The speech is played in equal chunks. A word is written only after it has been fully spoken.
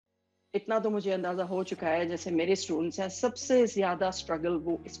اتنا تو مجھے اندازہ ہو چکا ہے جیسے میرے اسٹوڈنٹس ہیں سب سے زیادہ اسٹرگل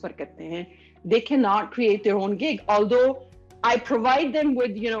وہ اس پر کرتے ہیں. دے can not create their own gig although I provide them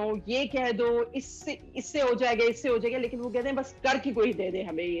with یہ کہہ دو اس سے ہو جائے گا اس سے ہو جائے گا, لیکن وہ کہتے ہیں بس کر کے کوئی دے دے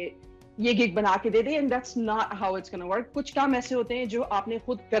ہمیں یہ گگ بنا کے دے دے, and that's not how it's gonna work. کچھ کام ایسے ہوتے ہیں جو آپ نے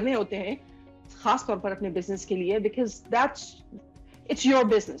خود کرنے ہوتے ہیں خاص طور پر اپنے بزنس کے لیے, because that's it's your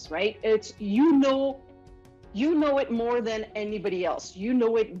business right. It's you know it more than anybody else. You know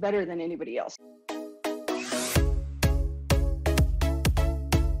it better than anybody else.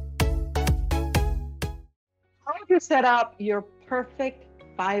 How to set up your perfect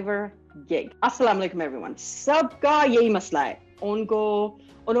Fiverr gig. Assalamu alaikum everyone. سب کا یہی مسئلہ ہے.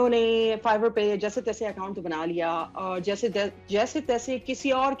 انہوں نے Fiverr پہ جیسے تیسے account بنا لیا, اور جیسے تیسے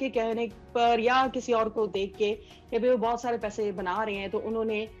کسی اور کے کہنے پر یا کسی اور کو دیکھ کے کہ وہ بہت سارے پیسے بنا رہے ہیں تو انہوں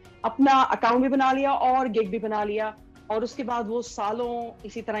نے اپنا اکاؤنٹ بھی بنا لیا اور گگ بھی بنا لیا, اور اس کے بعد وہ سالوں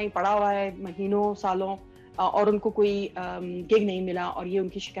اسی طرح ہی پڑا ہوا ہے, مہینوں سالوں, اور ان کو کوئی گگ نہیں ملا, اور یہ ان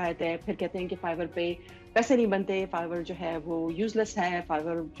کی شکایت ہے. پھر کہتے ہیں کہ Fiverr پہ پیسے نہیں بنتے, Fiverr جو ہے وہ یوزلیس ہے,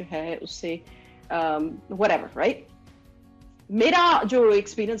 Fiverr جو ہے اس سے whatever, right? میرا جو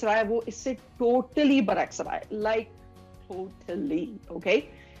ایکسپیرینس رہا ہے وہ اس سے ٹوٹلی برعکس رہا ہے, لائک ٹوٹلی. اوکے,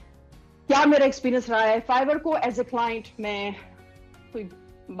 کیا میرا ایکسپیرینس رہا ہے Fiverr کو ایز اے کلائنٹ؟ میں کوئی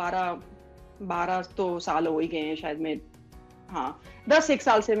 12 تو سال ہو ہی گئے ہیں شاید, میں 10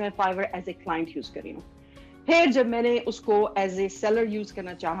 سال سے میں Fiverr as a client use کر رہی ہوں. پھر جب میں نے اس کو ایز اے سیلر یوز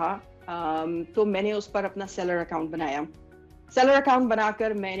کرنا چاہا تو میں نے اس پر اپنا سیلر اکاؤنٹ بنایا. سیلر اکاؤنٹ بنا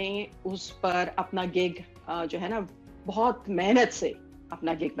کر میں نے اس پر اپنا گگ جو ہے نا بہت محنت سے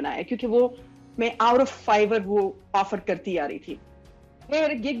اپنا گگ بنایا, کیونکہ وہ میں آؤٹ آف Fiverr وہ آفر کرتی آ رہی تھی.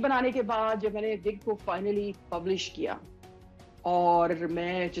 پھر گگ بنانے کے بعد جب میں نے گگ کو فائنلی پبلش کیا, اور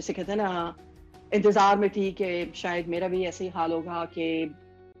میں جسے کہتے ہیں نا انتظار میں تھی کہ شاید میرا بھی ایسے ہی حال ہوگا کہ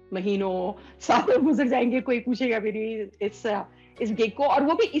مہینوں سالوں گزر جائیں گے, کوئی پوچھے گا بھی نہیں اس گگ کو, اور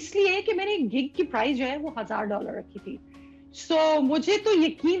وہ بھی اس لیے کہ میں نے گگ کی پرائز جو ہے وہ $1000 رکھی تھی. سو مجھے تو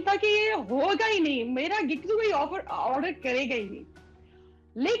یقین تھا کہ یہ ہوگا ہی نہیں, میرا گگ تو کوئی آرڈر کرے گا ہی نہیں.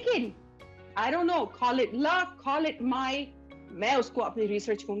 لیکن I don't know, call it luck, call it میں اس کو اپنی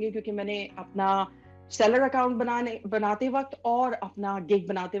ریسرچ کہوں گی, کیونکہ میں نے اپنا سیلر اکاؤنٹ بناتے وقت اور اپنا گگ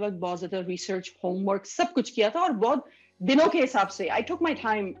بناتے وقت بہت زیادہ ریسرچ, ہوم ورک سب کچھ کیا تھا, اور بہت دنوں کے حساب سے I took my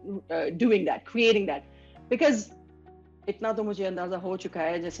time doing that, creating that, because اتنا تو مجھے اندازہ ہو چکا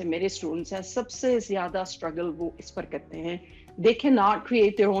ہے جیسے میرے اسٹوڈنٹس ہیں سب سے زیادہ اسٹرگل وہ اس پر کرتے ہیں. They cannot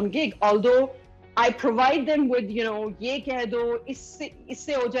create their own gig, although I provide them with یہ کہہ دو اس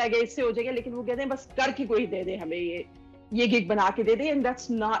سے ہو جائے گا اس سے ہو جائے گا, لیکن وہ کہتے ہیں بس کر کے کوئی دے دے ہمیں یہ گگ بنا کے دے دے, and that's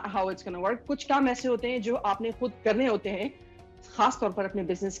not how it's gonna work. کچھ کام ایسے ہوتے ہیں جو آپ نے خود کرنے ہوتے ہیں خاص طور پر اپنے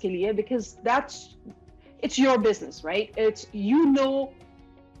بزنس کے لیے, because that's it's your business right. It's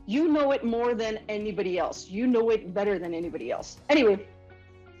you know it more than anybody else. You know it better than anybody else. Anyway,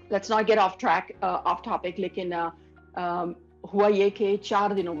 let's not get off topic. لیکن ہوا یہ کہ 4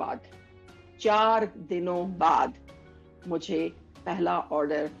 دنوں بعد مجھے پہلا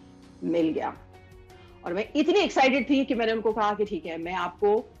آرڈر مل گیا, اور میں اتنی ایکسائٹیڈ تھی کہ میں نے ان کو کہا کہ ٹھیک ہے میں آپ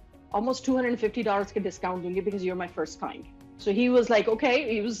کو almost $250 کے ڈسکاؤنٹ دوں گی, because you're my first client. So he was like okay,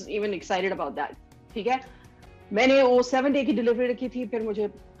 he was even excited about that. ٹھیک ہے, میں نے وہ 7 day کی ڈلیوری رکھی تھی. پھر مجھے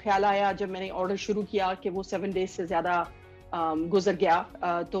خیال آیا جب میں نے آرڈر شروع کیا کہ وہ 7 days سے زیادہ گزر گیا,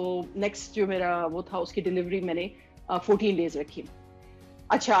 تو نیکسٹ جو میرا وہ تھا اس کی ڈلیوری میں نے 14 days رکھی.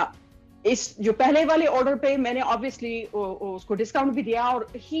 اچھا, اس جو پہلے والے آرڈر پہ میں نے obviously اس کو ڈسکاؤنٹ بھی دیا, اور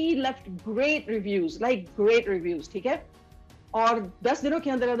he left great reviews, ٹھیک ہے, اور 10 دنوں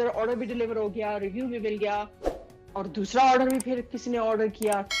کے اندر آرڈر بھی ڈلیور ہو گیا, ریویو بھی مل گیا, اور دوسرا آرڈر بھی پھر کسی نے آرڈر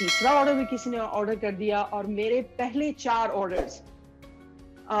کیا, تیسرا آرڈر بھی کسی نے آرڈر کر دیا, اور میرے پہلے 4 orders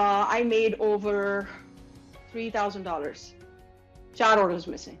I made over $3,000 4 orders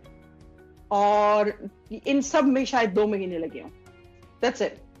میں سے, اور ان سب میں شاید 2 مہینے لگے ہوں. That's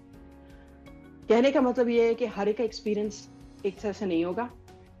it. کہنے کا مطلب یہ ہے کہ ہر ایک کا ایکسپیرئنس ایک طرح سے نہیں ہوگا,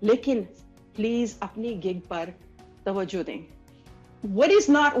 لیکن پلیز اپنی گگ پر توجہ دیں. What is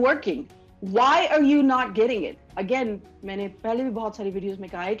not working? Why are you not getting it? Again, میں نے پہلے بھی بہت ساری ویڈیوز میں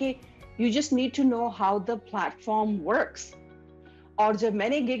کہا ہے کہ you just need to know how the platform works. اور جب میں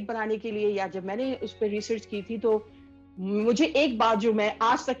نے گگ بنانے کے لیے یا جب میں نے اس پہ ریسرچ کی تھی, تو مجھے ایک بات جو میں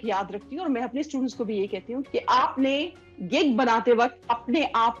آج تک یاد رکھتی ہوں, اور میں اپنے اسٹوڈنٹس کو بھی یہ کہتی ہوں, کہ آپ نے گگ بناتے وقت اپنے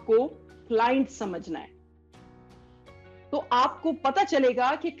آپ کو کلائنٹ سمجھنا ہے, تو آپ کو پتا چلے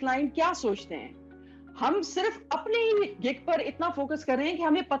گا کہ کلائنٹ کیا سوچتے ہیں. ہم صرف اپنے ہی گگ پر اتنا فوکس کر رہے ہیں کہ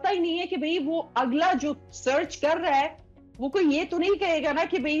ہمیں پتہ ہی نہیں ہے کہ بھئی وہ اگلا جو سرچ کر رہا ہے وہ کوئی یہ تو نہیں کہے گا نا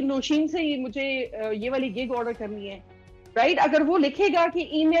کہ بھئی نوشین سے ہی مجھے یہ والی گگ آرڈر کرنی ہے. राइट अगर वो लिखेगा कि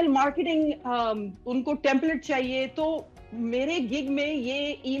ईमेल मार्केटिंग उनको टेम्पलेट चाहिए, तो मेरे गिग में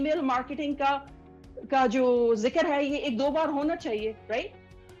ये ईमेल मार्केटिंग का जो जिक्र है ये 1-2 बार होना चाहिए, राइट?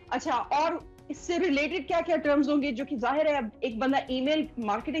 अच्छा, और इससे रिलेटेड क्या क्या टर्म्स होंगे, जो कि जाहिर है अब एक बंदा ईमेल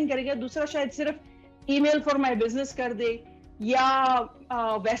मार्केटिंग करेगा, दूसरा शायद सिर्फ ईमेल फॉर माय बिजनेस कर दे या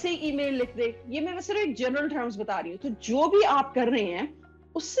वैसे ही ईमेल लिख दे। ये मैं सिर्फ एक जनरल टर्म्स बता रही हूँ। तो जो भी आप कर रहे हैं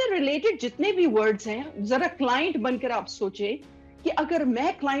उससे रिलेटेड जितने भी वर्ड्स हैं, जरा क्लाइंट बनकर आप सोचे कि अगर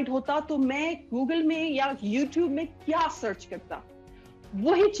मैं क्लाइंट होता तो मैं गूगल में या यूट्यूब में क्या सर्च करता।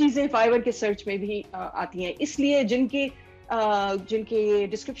 वही चीजें फाइवर के सर्च में भी आती हैं। इसलिए जिनके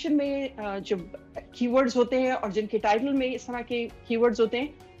डिस्क्रिप्शन में जो कीवर्ड्स होते हैं और जिनके टाइटल में इस तरह के कीवर्ड्स होते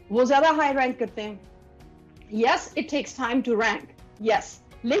हैं, वो ज्यादा हाई रैंक करते हैं। Yes, it takes time to rank, yes,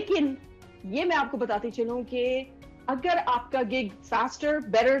 लेकिन ये मैं आपको बताती चलूं कि अगर आपका गिग फास्टर,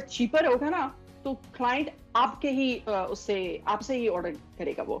 बेटर, चीपर होगा ना, तो क्लाइंट आपसे ही ऑर्डर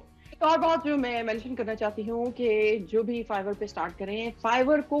करेगा। वो एक और बात जो मैं मेंशन करना चाहती हूँ कि जो भी फाइवर पे स्टार्ट करें,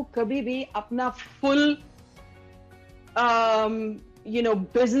 फाइवर को कभी भी अपना फुल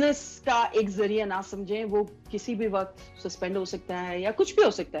बिजनेस का एक जरिया ना समझें। वो किसी भी वक्त सस्पेंड हो सकता है या कुछ भी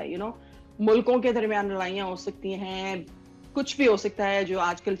हो सकता है, मुल्कों के दरमियान लड़ाइयाँ हो सकती हैं, कुछ भी हो सकता है जो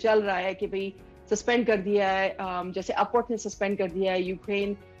आजकल चल रहा है कि भाई सस्पेंड कर दिया है, जैसे अपवर्क ने सस्पेंड कर दिया है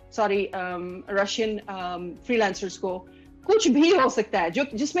रशियन फ्रीलांसर्स को। कुछ भी हो सकता है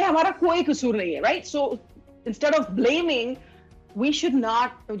जिसमें हमारा कोई कसूर नहीं है, right? So instead of blaming, we should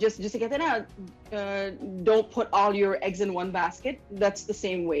not जैसे कहते हैं ना, don't put all your eggs in one basket. That's the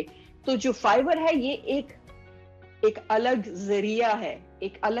same way. तो जो फाइवर है ये एक अलग जरिया है,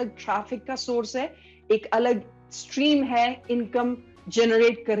 एक अलग ट्रैफिक का सोर्स है, एक अलग स्ट्रीम है इनकम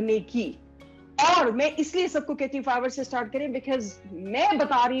जनरेट करने की। और मैं इसलिए सबको कहती हूँ फाइवर से स्टार्ट करें, बिकॉज मैं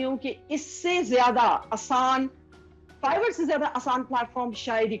बता रही हूँ कि इससे ज्यादा आसान, फाइवर से ज्यादा आसान प्लेटफॉर्म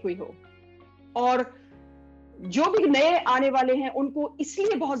शायद ही कोई हो। और जो भी नए आने वाले हैं उनको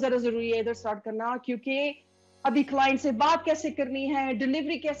इसलिए बहुत ज्यादा जरूरी है इधर स्टार्ट करना, क्योंकि अभी क्लाइंट से बात कैसे करनी है,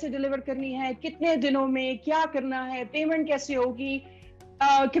 डिलीवरी कैसे डिलीवर करनी है, कितने दिनों में क्या करना है, पेमेंट कैसे होगी,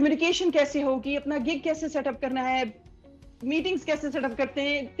 कम्युनिकेशन कैसे होगी, अपना गिग कैसे सेटअप करना है, मीटिंग्स कैसे सेटअप करते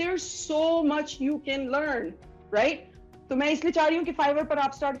हैं। There's so much you can learn, right? तो मैं इसलिए चाह रही हूँ कि फाइवर पर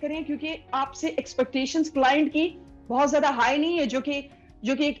आप स्टार्ट करें, क्योंकि आपसे एक्सपेक्टेशंस क्लाइंट की बहुत ज्यादा हाई नहीं है, जो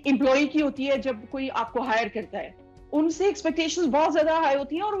कि एक एम्प्लॉय की होती है जब कोई आपको हायर करता है। उनसे एक्सपेक्टेशंस बहुत ज्यादा हाई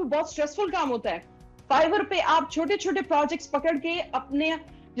होती हैं और वो बहुत स्ट्रेसफुल काम होता है। फाइवर पे आप छोटे छोटे प्रोजेक्ट्स पकड़ के अपने,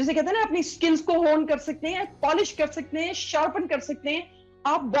 जैसे कहते हैं ना, अपनी स्किल्स को होन कर सकते हैं, पॉलिश कर सकते हैं, शार्पन कर सकते हैं।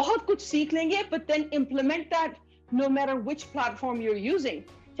 आप बहुत कुछ सीख लेंगे, but then implement that no matter which platform you're using.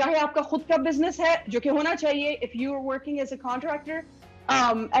 चाहे आपका खुद का बिजनेस है, जो कि होना चाहिए, if you are working as a contractor,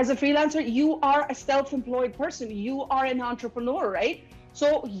 as a freelancer, you are a self-employed person, you are an entrepreneur, right?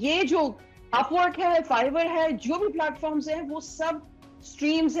 So ये जो Upwork है, Fiverr है, जो भी प्लेटफॉर्म्स हैं, वो सब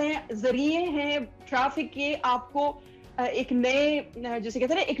स्ट्रीम्स हैं, जरिए हैं ट्रैफिक के, आपको एक नए, जैसे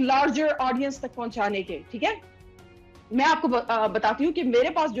कहते हैं, एक लार्जर ऑडियंस तक पहुंचाने के। ठीक है, मैं आपको बताती हूँ कि मेरे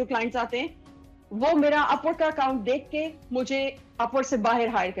पास जो क्लाइंट्स आते हैं वो मेरा अपवर्क का अकाउंट देख के मुझे अपवर्क से बाहर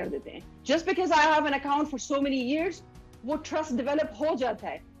हायर कर देते हैं। Just because I have an account for so many years, वो ट्रस्ट डेवलप हो जाता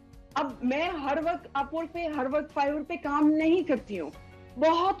है। अब मैं हर वक्त अपवर्क पे, हर वक्त फाइवर पे काम नहीं करती हूँ।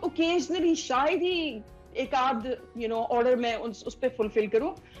 बहुत ओकेजनली शायद ही एक आध ऑर्डर मैं उस पे फुलफिल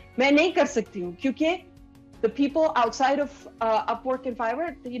करूँ, मैं नहीं कर सकती हूँ, क्योंकि the people outside of Upwork and Fiverr,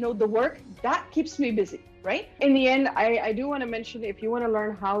 the work that keeps me busy, right? In the end, I do want to mention, if you want to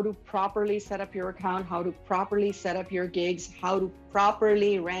learn how to properly set up your account, how to properly set up your gigs, how to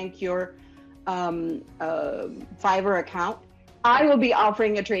properly rank your Fiverr account, I will be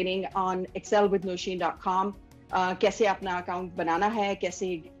offering a training on excelwithnoshin.com. कैसे अपना account बनाना है,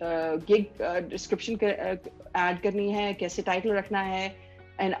 कैसे gig description add करनी है, कैसे title रखना है,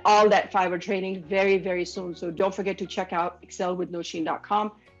 and all that Fiverr training very, very soon. So don't forget to check out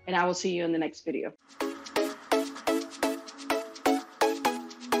excelwithnoshin.com, and I will see you in the next video.